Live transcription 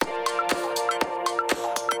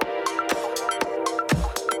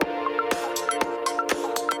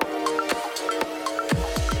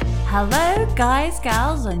Hello, guys,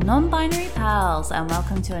 gals, and non-binary pals, and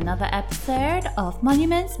welcome to another episode of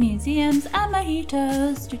Monuments, Museums, and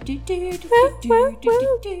Mojitos.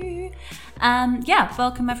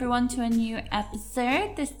 Welcome everyone to a new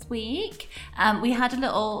episode this week. We had a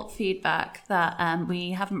little feedback that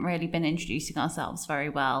we haven't really been introducing ourselves very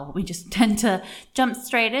well. We just tend to jump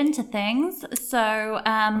straight into things. So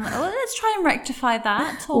let's try and rectify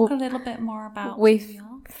that. Talk a little bit more about who we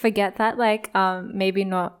are. Forget that, maybe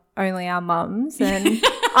not only our mums and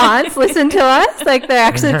aunts listen to us. Like, there are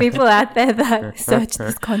actually people out there that search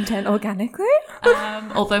this content organically.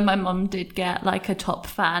 Although my mum did get like a top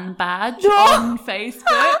fan badge on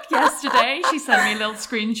Facebook yesterday. She sent me a little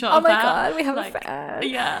screenshot of that. Oh my God, we have a fan.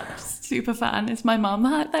 Yeah, super fan is my mum.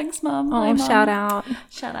 Hi, thanks, mum. Oh, shout out.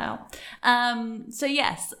 Shout out.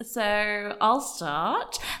 So I'll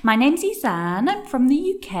start. My name's Isan. I'm from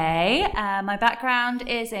the UK. My background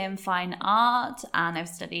is in fine art, and I've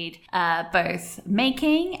studied both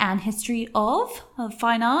making and history of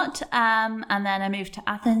fine art. And then I moved to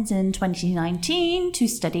Athens in 2019 to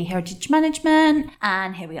study heritage management,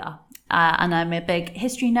 and here we are. And I'm a big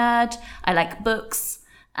history nerd. I like books.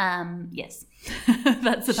 Yes.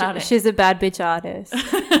 That's about it. She's a bad bitch artist.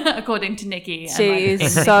 According to Nikki. She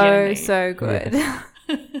is so good.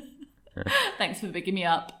 Thanks for picking me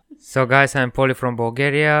up. So guys, I'm Poli from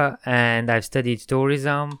Bulgaria and I've studied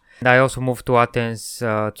tourism. And I also moved to Athens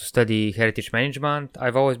to study heritage management.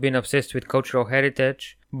 I've always been obsessed with cultural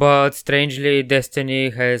heritage, but strangely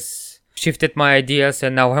destiny has shifted my ideas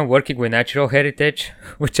and now I'm working with natural heritage,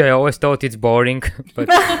 which I always thought it's boring, but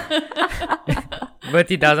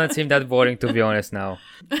but it doesn't seem that boring, to be honest, now.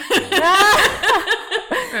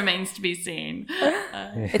 Remains to be seen.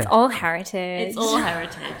 It's all heritage. It's all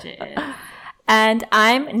heritage, it is. And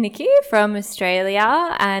I'm Nikki from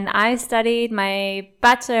Australia, and I studied my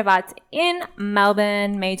Bachelor of Arts in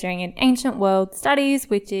Melbourne, majoring in Ancient World Studies,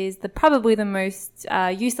 which is probably the most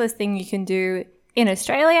useless thing you can do in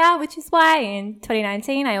Australia, which is why in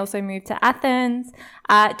 2019 I also moved to Athens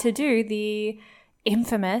to do the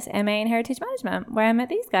infamous MA in Heritage Management, where I met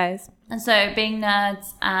these guys. And so being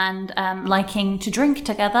nerds and liking to drink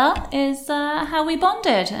together is how we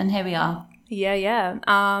bonded, and here we are. Yeah.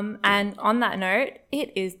 And on that note,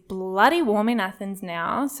 it is bloody warm in Athens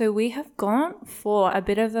now, so we have gone for a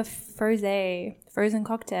bit of a frozen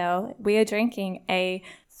cocktail. We are drinking a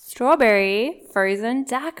strawberry frozen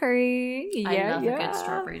daiquiri. I love a good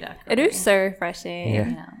strawberry daiquiri. It is so refreshing.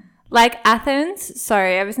 Yeah. Like Athens,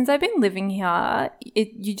 ever since I've been living here,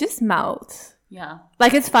 you just melt. Yeah.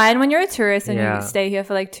 Like, it's fine when you're a tourist and you stay here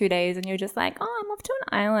for like 2 days and you're just like, oh, I'm off to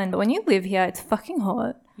an island. But when you live here, it's fucking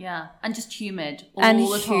hot. Yeah. And just humid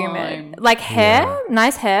all the time. Like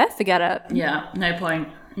nice hair, forget it. Yeah. No point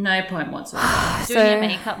whatsoever. Doing your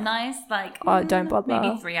makeup nice, don't bother.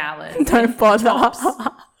 Maybe 3 hours. Don't bother. Tops.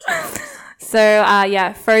 So,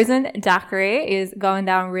 frozen daiquiri is going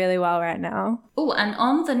down really well right now. Oh, and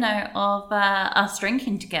on the note of us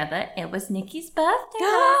drinking together, it was Nikki's birthday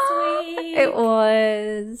last week.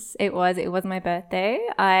 It was my birthday.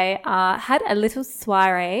 I had a little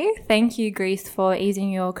soiree. Thank you, Greece, for easing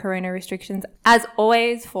your corona restrictions, as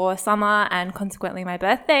always, for summer and consequently my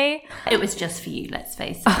birthday. It was just for you, let's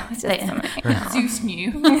face it. Zeus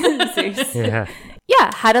knew. Zeus. Yeah.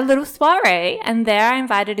 Yeah, had a little soiree, and there I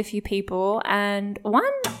invited a few people, and one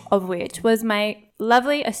of which was my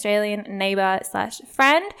lovely Australian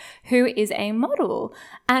neighbour/friend who is a model.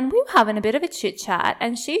 And we were having a bit of a chit chat,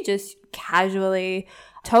 and she just casually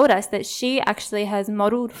told us that she actually has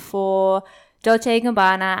modelled for Dolce &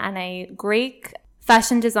 Gabbana and a Greek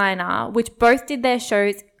fashion designer, which both did their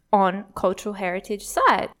shows on cultural heritage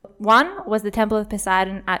sites. One was the Temple of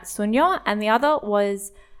Poseidon at Sugno, and the other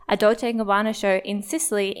was a Dolce & Gabbana show in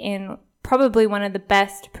Sicily in probably one of the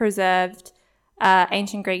best preserved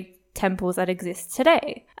ancient Greek temples that exist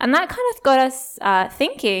today. And that kind of got us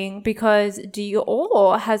thinking, because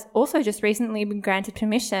Dior has also just recently been granted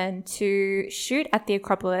permission to shoot at the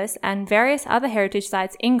Acropolis and various other heritage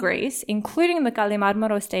sites in Greece, including the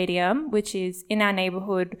Kallimarmaro Stadium, which is in our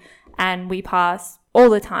neighborhood and we pass all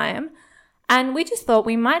the time. And we just thought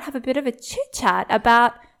we might have a bit of a chit-chat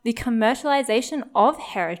about the commercialization of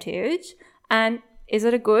heritage, and is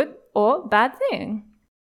it a good or bad thing?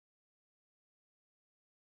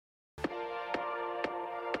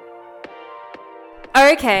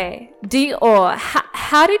 Okay, Dior.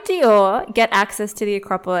 How did Dior get access to the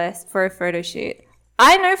Acropolis for a photo shoot?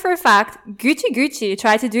 I know for a fact Gucci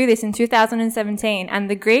tried to do this in 2017 and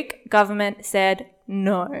the Greek government said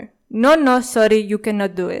no. No, sorry, you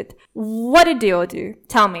cannot do it. What did Dior do?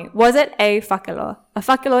 Tell me, was it a fakelo? A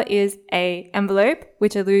fakelo is a envelope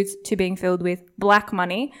which alludes to being filled with black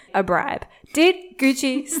money, a bribe. Did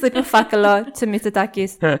Gucci slip a fakelo to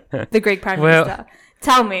Mitsotakis, the Greek Prime Minister?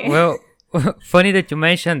 Tell me. Well, funny that you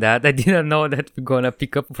mentioned that. I didn't know that we're gonna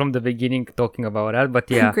pick up from the beginning talking about that, but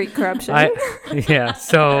yeah. Greek corruption.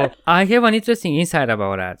 So I have an interesting insight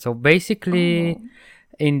about that. So basically,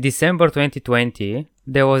 in December 2020,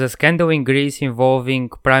 there was a scandal in Greece involving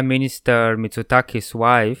Prime Minister Mitsotakis'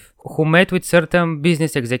 wife, who met with certain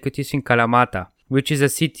business executives in Kalamata, which is a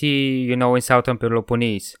city, in southern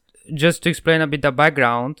Peloponnese. Just to explain a bit the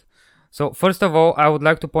background, so first of all, I would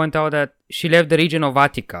like to point out that she left the region of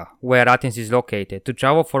Attica, where Athens is located, to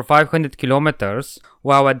travel for 500 kilometers,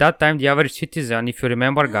 while at that time the average citizen, if you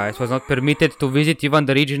remember guys, was not permitted to visit even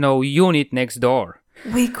the regional unit next door.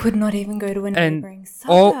 We could not even go to a neighboring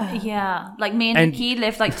suburb. Yeah, like me and Nikki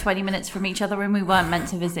lived like 20 minutes from each other and we weren't meant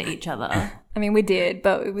to visit each other. I mean, we did,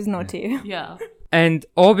 but it was naughty. Yeah. And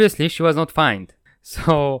obviously she was not fined.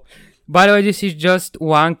 So, by the way, this is just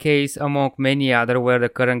one case among many other where the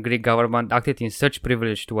current Greek government acted in such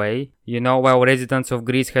privileged way, while residents of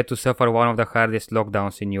Greece had to suffer one of the hardest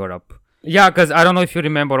lockdowns in Europe. Yeah, because I don't know if you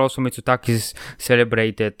remember also Mitsotakis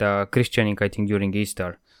celebrated christening, I think, during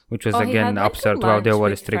Easter, which was again absurd while there were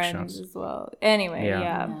restrictions. As well. Anyway,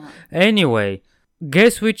 yeah. Anyway,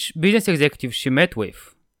 guess which business executive she met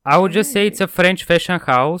with? I would just say it's a French fashion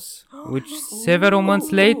house, which several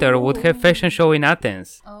months later would have fashion show in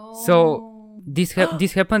Athens. So this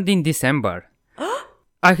happened in December.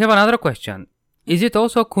 I have another question. Is it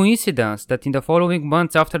also a coincidence that in the following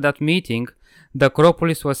months after that meeting, the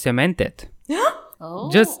Acropolis was cemented?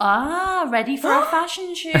 Ready for a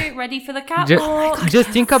fashion shoot, ready for the catwalk. Just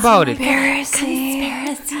think about it.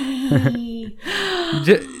 Conspiracy.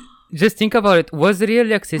 Just think about it. Was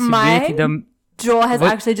really accessibility My jaw has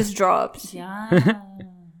actually just dropped. Yeah.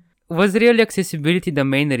 Was really accessibility the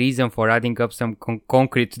main reason for adding up some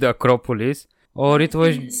concrete to the Acropolis? Or it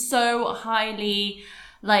was so highly...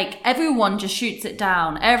 Like, everyone just shoots it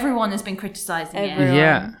down. Everyone has been criticizing it.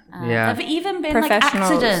 Yeah. There have even been, like,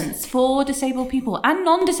 accidents for disabled people and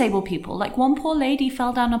non-disabled people. Like, one poor lady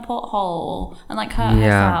fell down a pothole and, like, hurt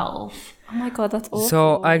herself. Oh, my God, that's awful.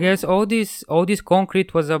 So, I guess all this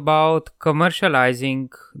concrete was about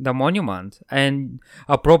commercializing the monument and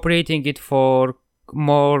appropriating it for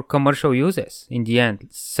more commercial uses in the end,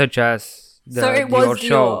 such as the So, it was Dior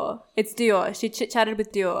show. It's Dior. She chit-chatted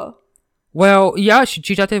with Dior. Well, yeah, she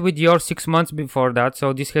chatted with Dior 6 months before that,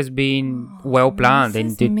 so this has been well planned.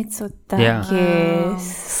 Mitsotakis.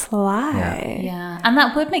 Sly. Yeah, and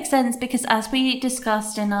that would make sense because as we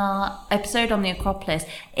discussed in our episode on the Acropolis,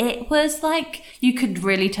 it was like you could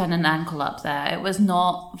really turn an ankle up there. It was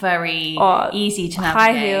not very easy to navigate.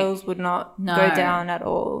 High heels would not go down at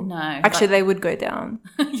all. No. Actually, they would go down.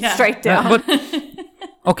 Straight down.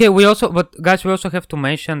 Okay, we also have to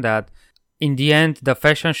mention that in the end, the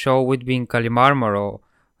fashion show would be in Kalimarmaro,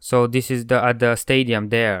 so this is at the stadium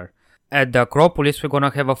there. At the Acropolis, we're gonna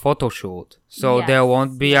have a photo shoot, so there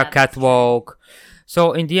won't be a catwalk.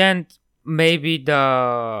 So in the end, maybe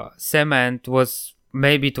the cement was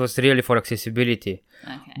really for accessibility.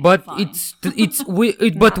 Okay, but fine.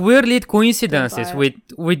 but weirdly it coincidences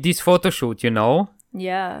with this photo shoot,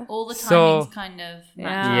 Yeah. All the timings kind of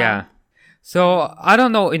match. Yeah. So I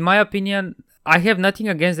don't know. In my opinion, I have nothing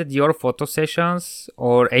against the Dior photo sessions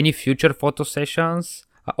or any future photo sessions.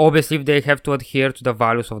 Obviously, if they have to adhere to the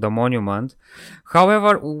values of the monument.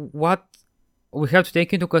 However, what we have to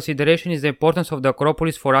take into consideration is the importance of the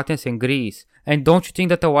Acropolis for Athens and Greece. And don't you think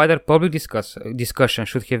that a wider public discussion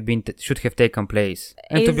should have taken place?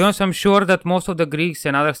 And to be honest, I'm sure that most of the Greeks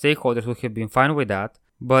and other stakeholders would have been fine with that.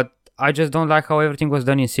 But I just don't like how everything was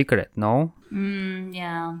done in secret, no?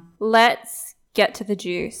 Yeah. Let's get to the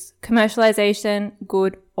juice. Commercialization,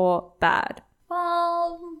 good or bad?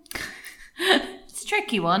 Well, it's a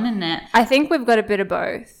tricky one, isn't it? I think we've got a bit of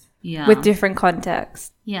both. Yeah. With different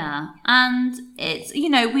contexts. Yeah. And it's,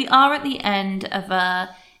 we are at the end of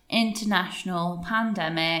a international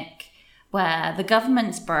pandemic where the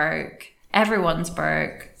government's broke, everyone's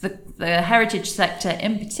broke, the heritage sector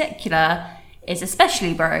in particular is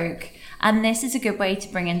especially broke. And this is a good way to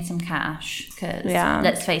bring in some cash because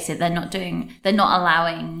let's face it, they're not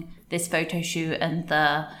allowing this photo shoot and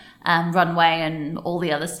the runway and all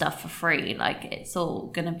the other stuff for free. Like it's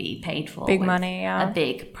all going to be paid for. Big money, yeah. A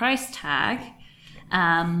big price tag.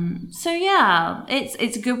 So yeah,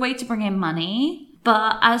 it's a good way to bring in money.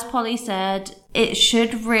 But as Polly said, it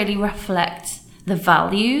should really reflect the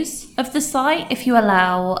values of the site if you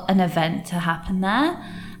allow an event to happen there.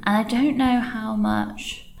 And I don't know how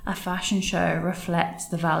much a fashion show reflects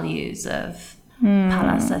the values of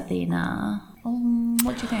Pallas Athena?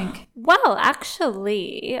 What do you think? Well,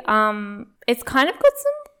 actually, it's kind of got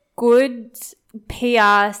some good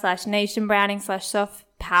PR/nation branding/soft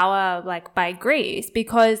power like by Greece,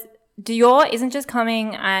 because Dior isn't just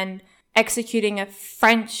coming and executing a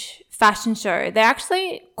French fashion show. They're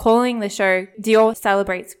actually calling the show Dior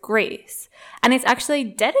Celebrates Greece. And it's actually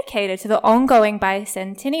dedicated to the ongoing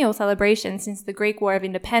bicentennial celebration since the Greek War of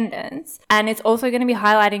Independence. And it's also going to be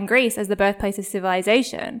highlighting Greece as the birthplace of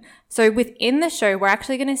civilization. So within the show, we're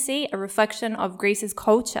actually going to see a reflection of Greece's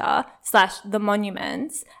culture / the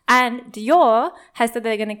monuments. And Dior has said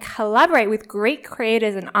they're going to collaborate with Greek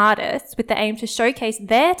creators and artists with the aim to showcase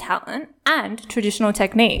their talent and traditional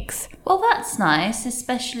techniques. Well, that's nice,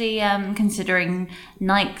 especially considering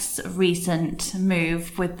Nike's recent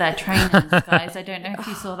move with their trainers, guys. I don't know if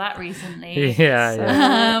you saw that recently.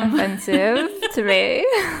 Yeah. Offensive to me.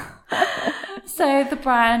 So the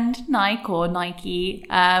brand Nike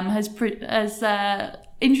has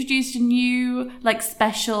introduced a new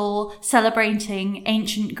special celebrating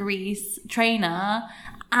ancient Greece trainer,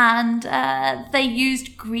 and they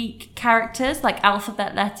used Greek characters like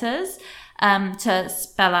alphabet letters to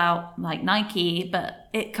spell out like Nike, but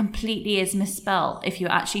it completely is misspelled if you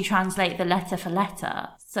actually translate the letter for letter.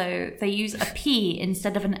 So they use a P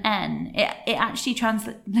instead of an N. It actually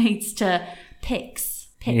translates to Pix,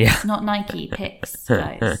 not Nike, Pix,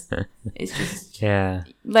 guys. It's just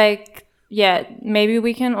maybe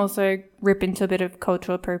we can also rip into a bit of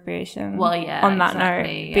cultural appropriation. Well, yeah, on that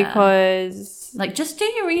note, because just do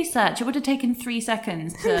your research. It would have taken 3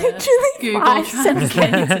 seconds to Google 5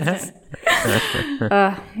 Translate.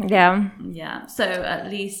 Yeah. So at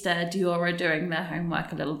least Dior are doing their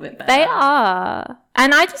homework a little bit better. They are.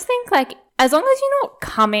 And I just think as long as you're not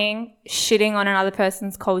shitting on another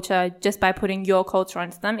person's culture just by putting your culture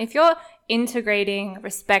onto them, if you're integrating,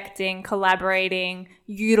 respecting, collaborating,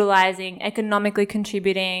 utilizing, economically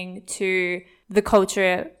contributing to the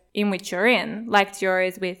culture in which you're in, like Dior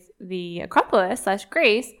is with the Acropolis /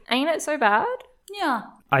 Greece, ain't it so bad? Yeah.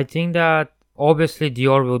 I think that obviously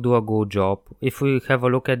Dior will do a good job if we have a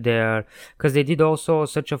look at because they did also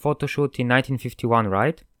such a photo shoot in 1951,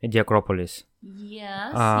 right? At the Acropolis.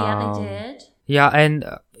 Yes, they did. Yeah, and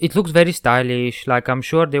it looks very stylish. I'm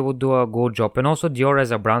sure they would do a good job. And also Dior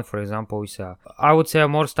as a brand, for example, is I would say a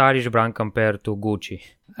more stylish brand compared to Gucci.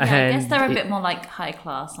 Yeah, I guess they're a bit more high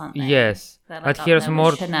class, aren't they? Yes. They're Adheres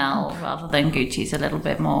more Chanel rather than Gucci's a little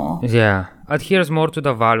bit more. Yeah, adheres more to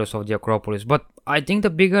the values of the Acropolis. But I think the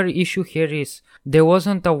bigger issue here is there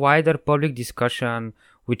wasn't a wider public discussion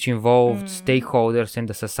which involved stakeholders and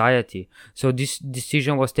the society. So this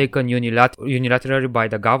decision was taken unilaterally by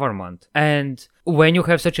the government. And when you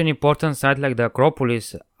have such an important site like the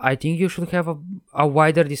Acropolis, I think you should have a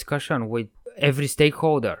wider discussion with every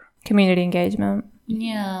stakeholder. Community engagement.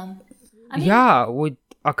 Yeah. With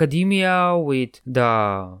academia, with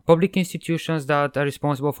the public institutions that are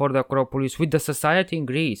responsible for the Acropolis, with the society in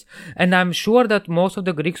Greece. And I'm sure that most of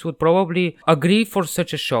the Greeks would probably agree for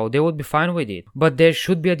such a show. They would be fine with it. But there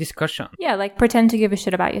should be a discussion. Yeah, pretend to give a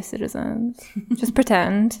shit about your citizens. Just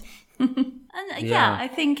pretend. And I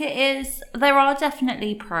think it is. There are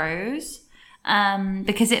definitely pros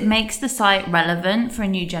because it makes the site relevant for a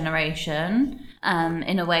new generation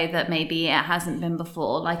in a way that maybe it hasn't been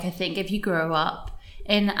before. I think if you grow up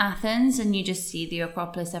in Athens and you just see the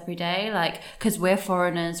Acropolis every day, because we're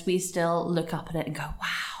foreigners, we still look up at it and go,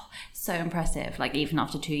 wow, so impressive. Even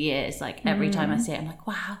after 2 years, every time I see it, I'm like,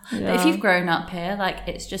 wow. Yeah. But if you've grown up here,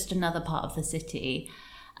 it's just another part of the city.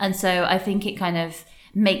 And so I think it kind of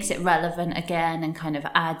makes it relevant again and kind of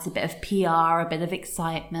adds a bit of PR, a bit of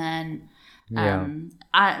excitement,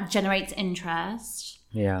 generates interest.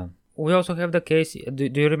 Yeah. We also have the case, do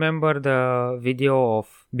you remember the video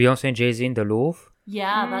of Beyonce and Jay-Z in the Louvre?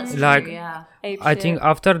 Yeah, that's true, yeah. I think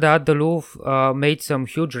after that, the Louvre made some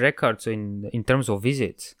huge records in terms of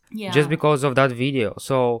visits. Yeah. Just because of that video.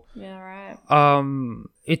 So, yeah, right.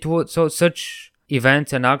 Such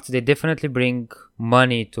events and acts, they definitely bring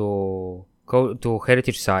money to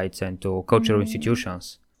heritage sites and to cultural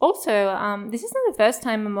institutions. Also, this isn't the first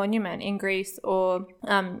time a monument in Greece or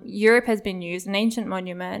Europe has been used, an ancient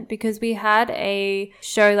monument, because we had a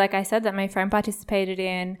show, like I said, that my friend participated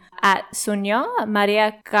in at Sunyo.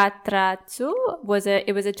 Maria Katratsou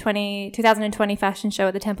it was a 2020 fashion show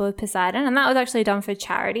at the Temple of Poseidon, and that was actually done for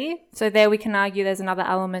charity. So there we can argue there's another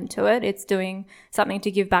element to it. It's doing something to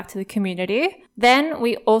give back to the community. Then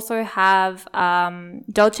we also have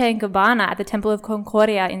Dolce & Gabbana at the Temple of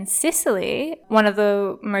Concordia in Sicily, one of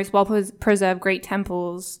the most well-preserved Greek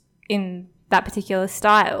temples in that particular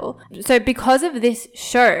style. So because of this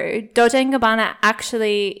show, Dolce & Gabbana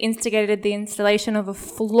actually instigated the installation of a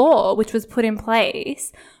floor which was put in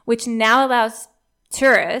place, which now allows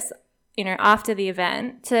tourists, after the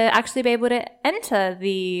event, to actually be able to enter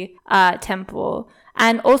the temple.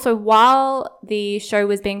 And also, while the show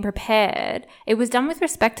was being prepared, it was done with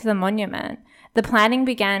respect to the monument. The planning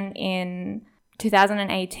began in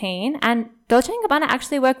 2018, and Dolce & Gabbana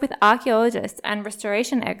actually worked with archaeologists and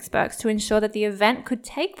restoration experts to ensure that the event could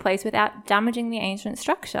take place without damaging the ancient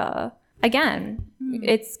structure. Again,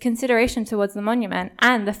 it's consideration towards the monument,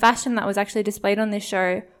 and the fashion that was actually displayed on this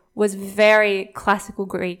show was very classical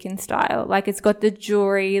Greek in style. Like, it's got the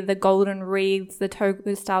jewelry, the golden wreaths, the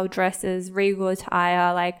toga-style dresses, regal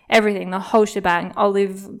attire, like everything, the whole shebang,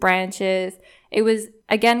 olive branches. It was,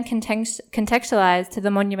 again, contextualized to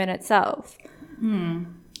the monument itself.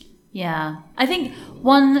 Yeah. I think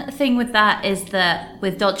one thing with that is that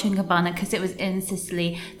with Dolce & Gabbana, because it was in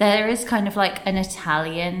Sicily, there is kind of like an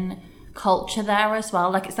Italian culture there as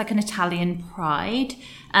well. Like, it's like an Italian pride,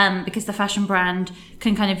 because the fashion brand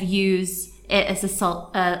can kind of use it as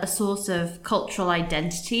a source of cultural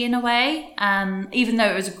identity in a way. Even though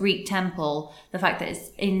it was a Greek temple, the fact that it's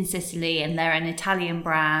in Sicily and they're an Italian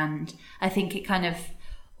brand, I think it kind of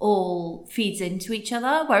all feeds into each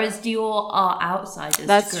other, whereas Dior are outsiders.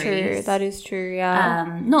 That's to true. Greece. That is true,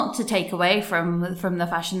 yeah. Not to take away from the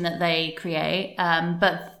fashion that they create,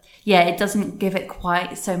 but yeah, it doesn't give it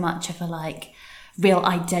quite so much of a like real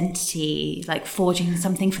identity, like forging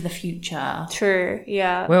something for the future. True,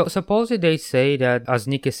 yeah. Well, supposedly they say that, as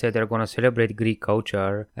Nikki said, they're going to celebrate Greek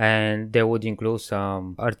culture, and they would include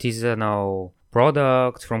some artisanal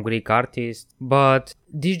products from Greek artists, but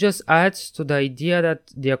this just adds to the idea that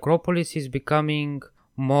the Acropolis is becoming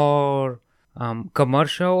more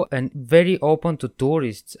commercial and very open to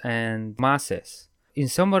tourists and masses. In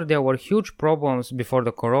summer, there were huge problems before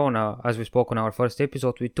the corona, as we spoke on our first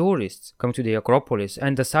episode, with tourists coming to the Acropolis,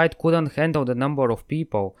 and the site couldn't handle the number of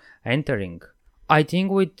people entering. I think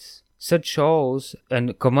with such shows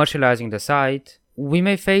and commercializing the site, we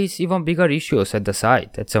may face even bigger issues at the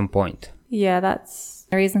site at some point. Yeah, that's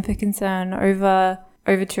a reason for concern over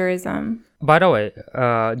tourism. By the way,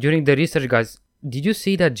 during the research, guys, did you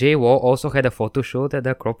see that Jay Wall also had a photo shoot at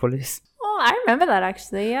the Acropolis? Oh, I remember that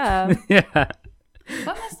actually, yeah. Yeah.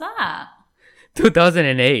 What was that?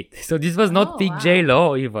 2008. So this was not peak wow.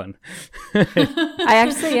 J-Lo even.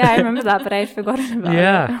 I remember that, but I had forgotten about it.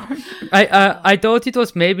 Yeah. I thought it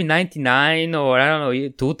was maybe 99 or I don't know,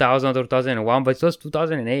 2000 or 2001, but it was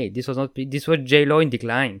 2008. This was not peak. This was J-Lo in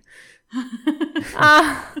decline.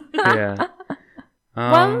 Yeah.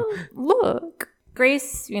 Well, look,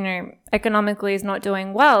 Greece, economically is not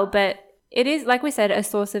doing well, but it is, like we said, a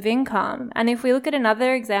source of income. And if we look at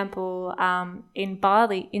another example, in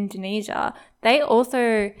Bali, Indonesia, they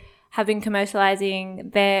also have been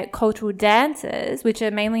commercializing their cultural dances, which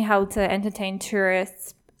are mainly held to entertain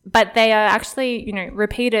tourists, but they are actually,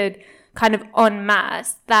 repeated kind of en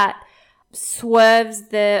masse that swerves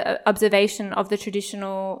the observation of the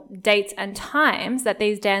traditional dates and times that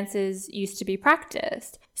these dances used to be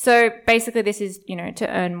practiced. So basically this is, to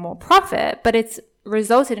earn more profit, but it's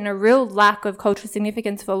resulted in a real lack of cultural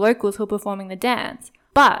significance for locals who are performing the dance.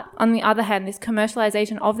 But on the other hand, this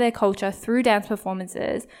commercialization of their culture through dance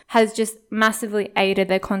performances has just massively aided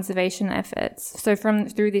their conservation efforts. So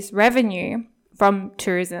through this revenue from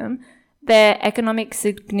tourism, their economic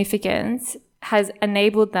significance has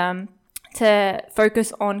enabled them to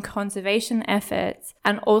focus on conservation efforts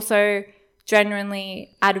and also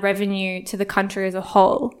genuinely add revenue to the country as a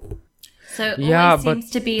whole. So it always seems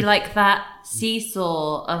to be like that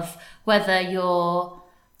seesaw of whether you're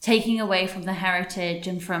taking away from the heritage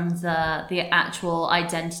and from the actual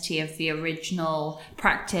identity of the original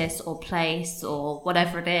practice or place or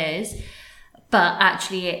whatever it is, but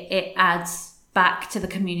actually it adds back to the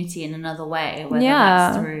community in another way, whether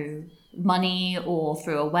that's through money or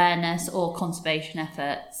through awareness or conservation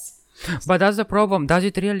efforts. But that's the problem. Does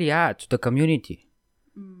it really add to the community?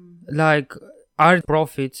 Like, are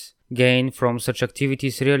profits gained from such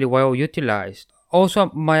activities really well utilized?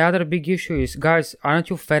 Also, my other big issue is, guys, aren't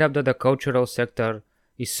you fed up that the cultural sector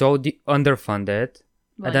is so underfunded?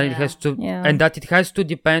 And that it has to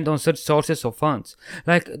depend on such sources of funds.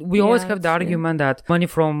 Like, we always have the argument that money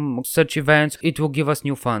from such events, it will give us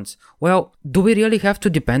new funds. Well, do we really have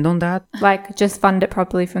to depend on that? Like, just fund it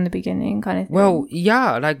properly from the beginning kind of thing. Well,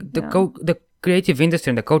 yeah, like the creative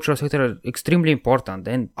industry and the cultural sector are extremely important.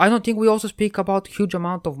 And I don't think we also speak about huge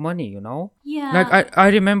amount of money, you know? Yeah. Like I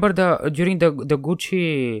remember during the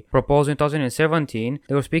Gucci proposal in 2017,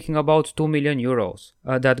 they were speaking about 2 million euros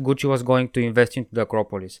that Gucci was going to invest into the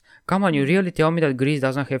Acropolis. Come on, you really tell me that Greece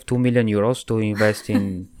doesn't have 2 million euros to invest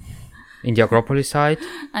in the Acropolis site?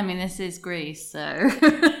 I mean, this is Greece, so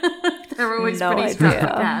they're always No pretty strapped idea.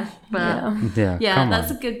 for cash. But Yeah,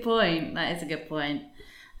 that's a good point. That is a good point.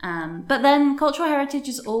 But then cultural heritage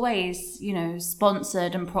is always,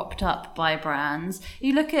 sponsored and propped up by brands.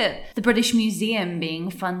 You look at the British Museum being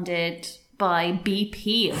funded by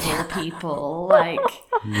BP of all people. Like,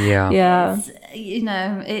 Yeah.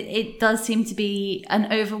 it does seem to be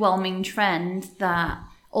an overwhelming trend that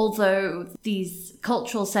although these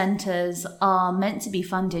cultural centres are meant to be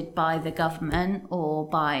funded by the government or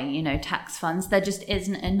by, tax funds, there just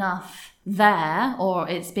isn't enough there, or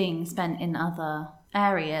it's being spent in other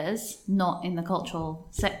areas, not in the cultural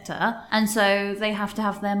sector. And so they have to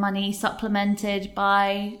have their money supplemented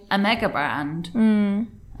by a mega brand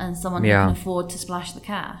and someone who can afford to splash the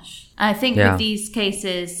cash. I think with these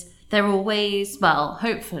cases, they're always,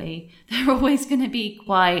 hopefully, they're always going to be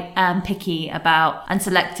quite picky about and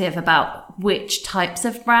selective about which types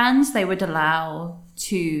of brands they would allow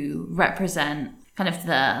to represent kind of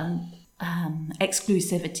the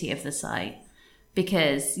exclusivity of the site.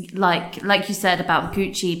 Because like you said about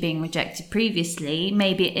Gucci being rejected previously,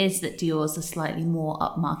 maybe it is that Dior's a slightly more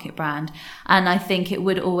upmarket brand. And I think it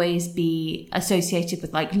would always be associated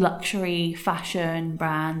with like luxury fashion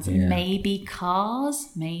brands and maybe cars,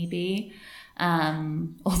 maybe.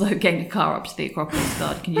 Although getting a car up to the Acropolis,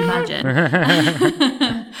 God, can you imagine?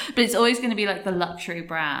 But it's always going to be like the luxury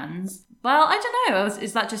brands. Well, I don't know.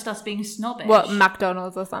 Is that just us being snobbish? What,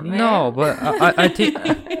 McDonald's or something? No, but I think...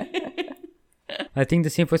 I think the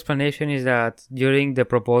simple explanation is that during the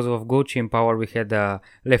proposal of Gucci in power, we had a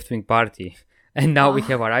left-wing party, and now we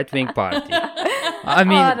have a right-wing party. I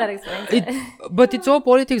mean, that explains it. But it's all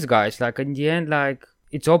politics, guys. Like in the end, like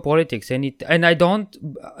it's all politics, and I don't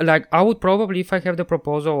like. I would probably, if I have the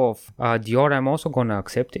proposal of Dior, I'm also gonna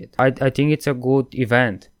accept it. I think it's a good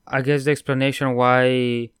event. I guess the explanation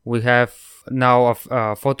why we have now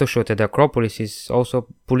a photo shoot at the Acropolis is also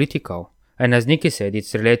political. And as Nikki said,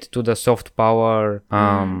 it's related to the soft power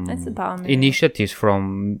initiatives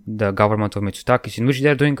from the government of Mitsotakis, in which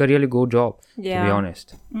they're doing a really good job, to be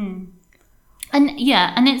honest. And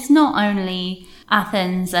it's not only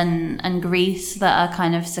Athens and Greece that are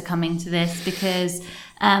kind of succumbing to this, because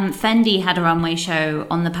Fendi had a runway show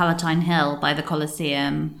on the Palatine Hill by the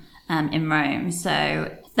Colosseum in Rome.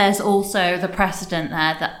 So there's also the precedent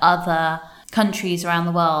there that other countries around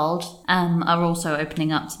the world are also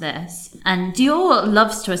opening up to this. And Dior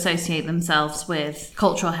loves to associate themselves with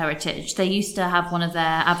cultural heritage. They used to have one of their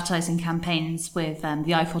advertising campaigns with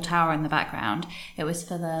the Eiffel Tower in the background. It was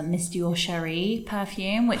for the Miss Dior Cherie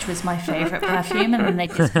perfume, which was my favourite perfume, and then they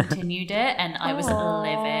discontinued it, and I was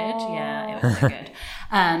livid. Yeah, it was so good.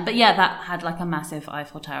 But yeah, that had like a massive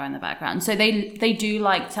Eiffel Tower in the background. So they do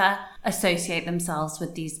like to associate themselves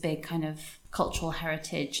with these big kind of cultural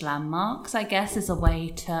heritage landmarks, I guess, is a way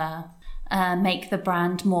to make the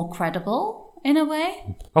brand more credible in a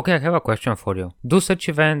way. Okay, I have a question for you. Do such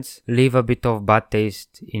events leave a bit of bad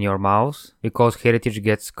taste in your mouth because heritage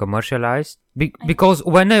gets commercialized? Because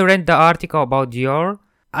when I read the article about Dior,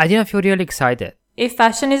 I didn't feel really excited. If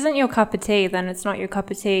fashion isn't your cup of tea, then it's not your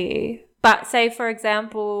cup of tea. But say, for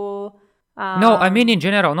example... No, I mean in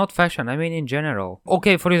general, not fashion. I mean in general.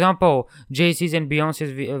 Okay, for example, Jay-Z's and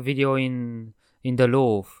Beyonce's video in the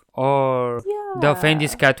Louvre, or the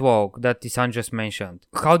Fendi's catwalk that Isan just mentioned.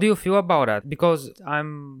 How do you feel about that? Because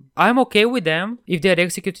I'm okay with them if they're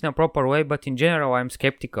executed in a proper way, but in general, I'm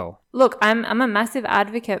skeptical. Look, I'm a massive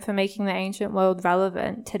advocate for making the ancient world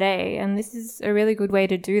relevant today, and this is a really good way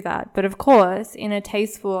to do that. But of course, in a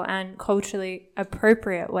tasteful and culturally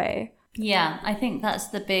appropriate way. Yeah, I think that's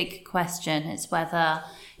the big question, is whether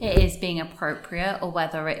it is being appropriate or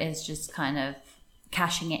whether it is just kind of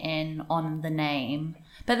cashing it in on the name.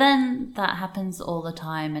 But then that happens all the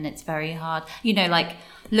time and it's very hard. Like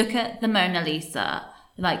look at the Mona Lisa.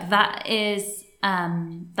 Like that is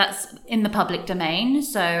that's in the public domain,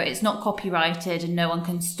 so it's not copyrighted and no one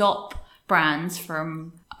can stop brands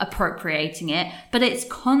from appropriating it, but it's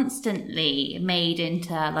constantly made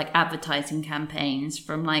into like advertising campaigns,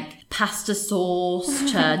 from like pasta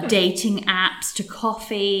sauce to dating apps to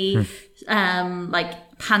coffee, like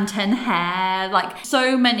Pantene hair, like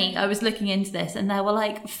so many. I was looking into this and there were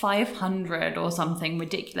like 500 or something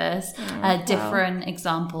ridiculous different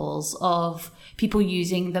examples of people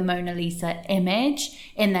using the Mona Lisa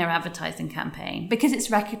image in their advertising campaign because it's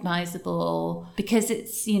recognizable, because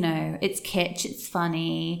it's, you know, it's kitsch, it's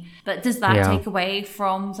funny. But does that take away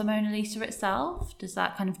from the Mona Lisa itself? Does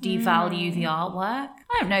that kind of devalue the artwork?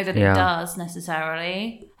 I don't know that it does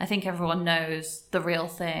necessarily. I think everyone knows the real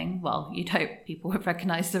thing. Well, you'd hope people would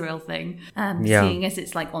recognize the real thing, seeing as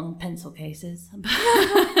it's like on pencil cases.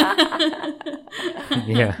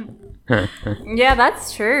 Yeah. Yeah,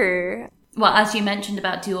 that's true. Well, as you mentioned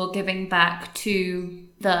about Dior giving back to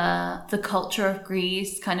the culture of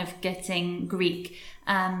Greece, kind of getting Greek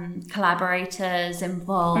collaborators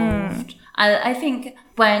involved. I think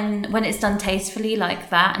when it's done tastefully like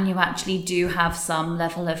that, and you actually do have some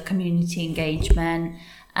level of community engagement,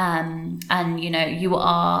 and you know you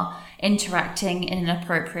are interacting in an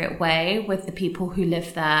appropriate way with the people who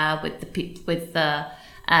live there, with the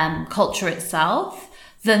culture itself,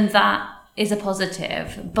 then that is a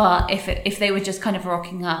positive. But if they were just kind of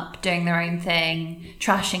rocking up, doing their own thing,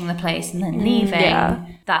 trashing the place and then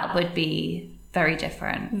leaving, that would be very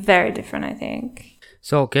different. Very different, I think.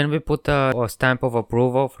 So can we put a stamp of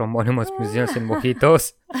approval from Monuments Museums and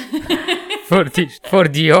Mojitos for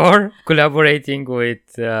Dior collaborating with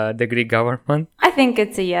the Greek government? I think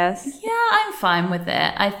it's a yes. Yeah, I'm fine with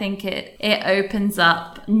it. I think it opens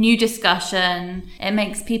up new discussion. It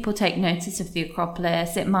makes people take notice of the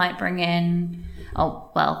Acropolis. It might bring in,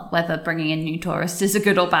 whether bringing in new tourists is a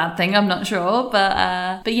good or bad thing, I'm not sure.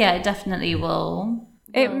 But yeah, it definitely will.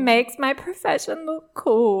 It makes my profession look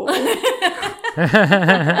cool.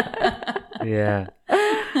 Yeah.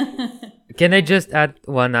 Can I just add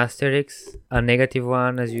one asterisk? A negative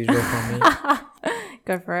one, as usual for me.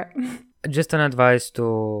 Go for it. Just an advice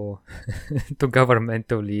to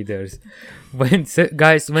governmental leaders. When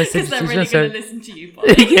guys, when because they're really going to listen to you, Paul.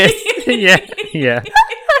 Yes, yeah.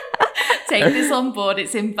 Take this on board.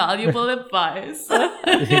 It's invaluable advice.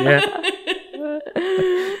 Yeah.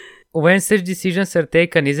 When such decisions are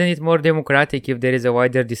taken, isn't it more democratic if there is a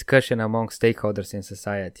wider discussion among stakeholders in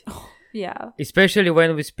society? Yeah. Especially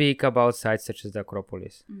when we speak about sites such as the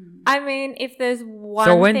Acropolis. I mean, if there's one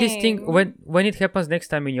so when this thing, when it happens next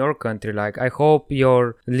time in your country, like, I hope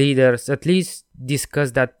your leaders at least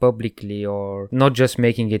discuss that publicly, or not just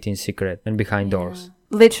making it in secret and behind doors.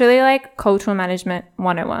 Literally, like, cultural management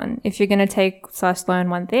 101. If you're going to learn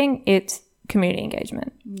one thing, it's community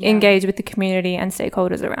engagement. Engage with the community and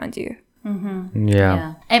stakeholders around you.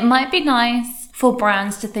 Yeah. It might be nice for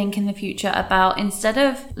brands to think in the future about, instead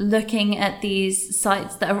of looking at these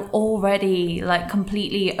sites that are already like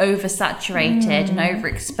completely oversaturated and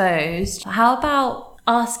overexposed, how about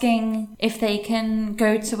asking if they can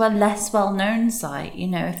go to a less well-known site? You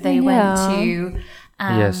know, if they went to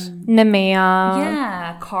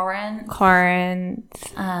Nemea, Corinth,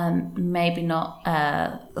 maybe not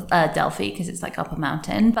Delphi because it's like up a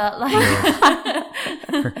mountain, but like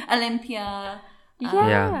Olympia.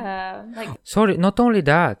 Like, sorry, not only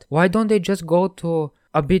that, why don't they just go to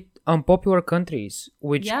a bit unpopular countries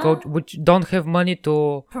which don't have money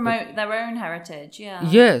to promote their own heritage?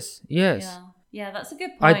 Yes. Yeah, that's a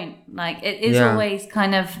good point. It is always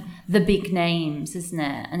kind of the big names, isn't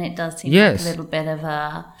it? And it does seem like a little bit of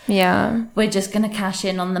a... Yeah. We're just going to cash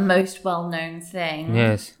in on the most well-known thing.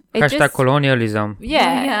 Yes. Hashtag colonialism.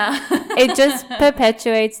 Yeah. It just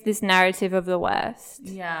perpetuates this narrative of the West.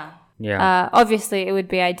 Yeah. Obviously, it would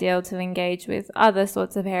be ideal to engage with other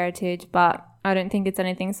sorts of heritage, but I don't think it's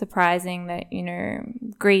anything surprising that, you know,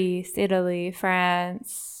 Greece, Italy,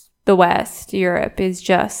 France... the West, Europe is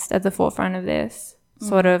just at the forefront of this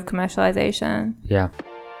sort of commercialization. Yeah.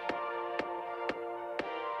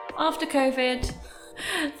 After COVID,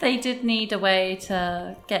 they did need a way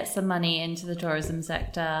to get some money into the tourism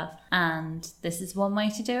sector, and this is one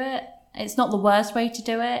way to do it. It's not the worst way to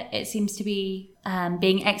do it. It seems to be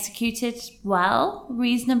being executed well,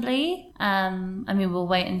 reasonably. I mean, we'll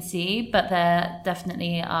wait and see, but there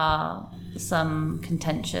definitely are some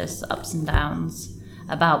contentious ups and downs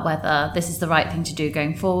about whether this is the right thing to do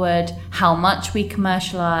going forward, how much we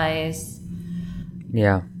commercialize.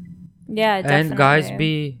 Yeah, definitely. And guys,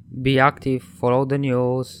 be active, follow the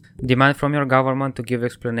news, demand from your government to give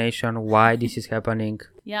explanation why this is happening.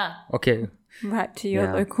 Yeah. Okay. Right to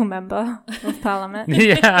your local member of parliament.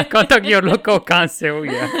 Yeah, contact your local council,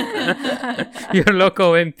 your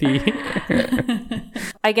local MP.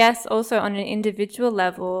 I guess also on an individual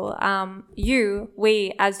level,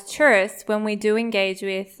 we as tourists, when we do engage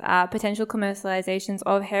with potential commercializations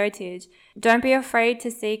of heritage, don't be afraid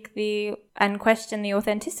to seek and question the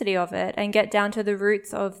authenticity of it and get down to the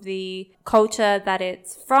roots of the culture that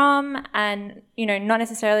it's from, and, you know, not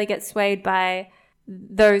necessarily get swayed by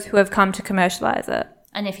those who have come to commercialize it.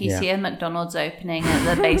 And if you see a McDonald's opening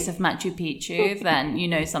at the base of Machu Picchu, then you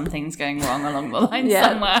know something's going wrong along the line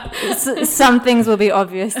somewhere. Some things will be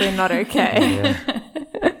obviously not okay.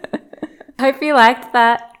 Hope you liked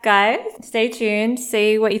that, guys. Stay tuned,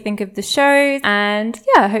 see what you think of the shows, and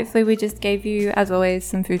hopefully we just gave you, as always,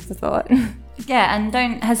 some food for thought. Yeah, and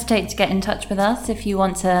don't hesitate to get in touch with us if you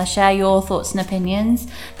want to share your thoughts and opinions.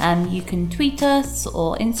 You can tweet us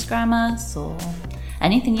or Instagram us or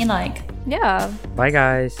anything you like. Bye,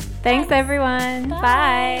 guys. Thanks everyone.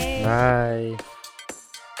 Bye. Bye.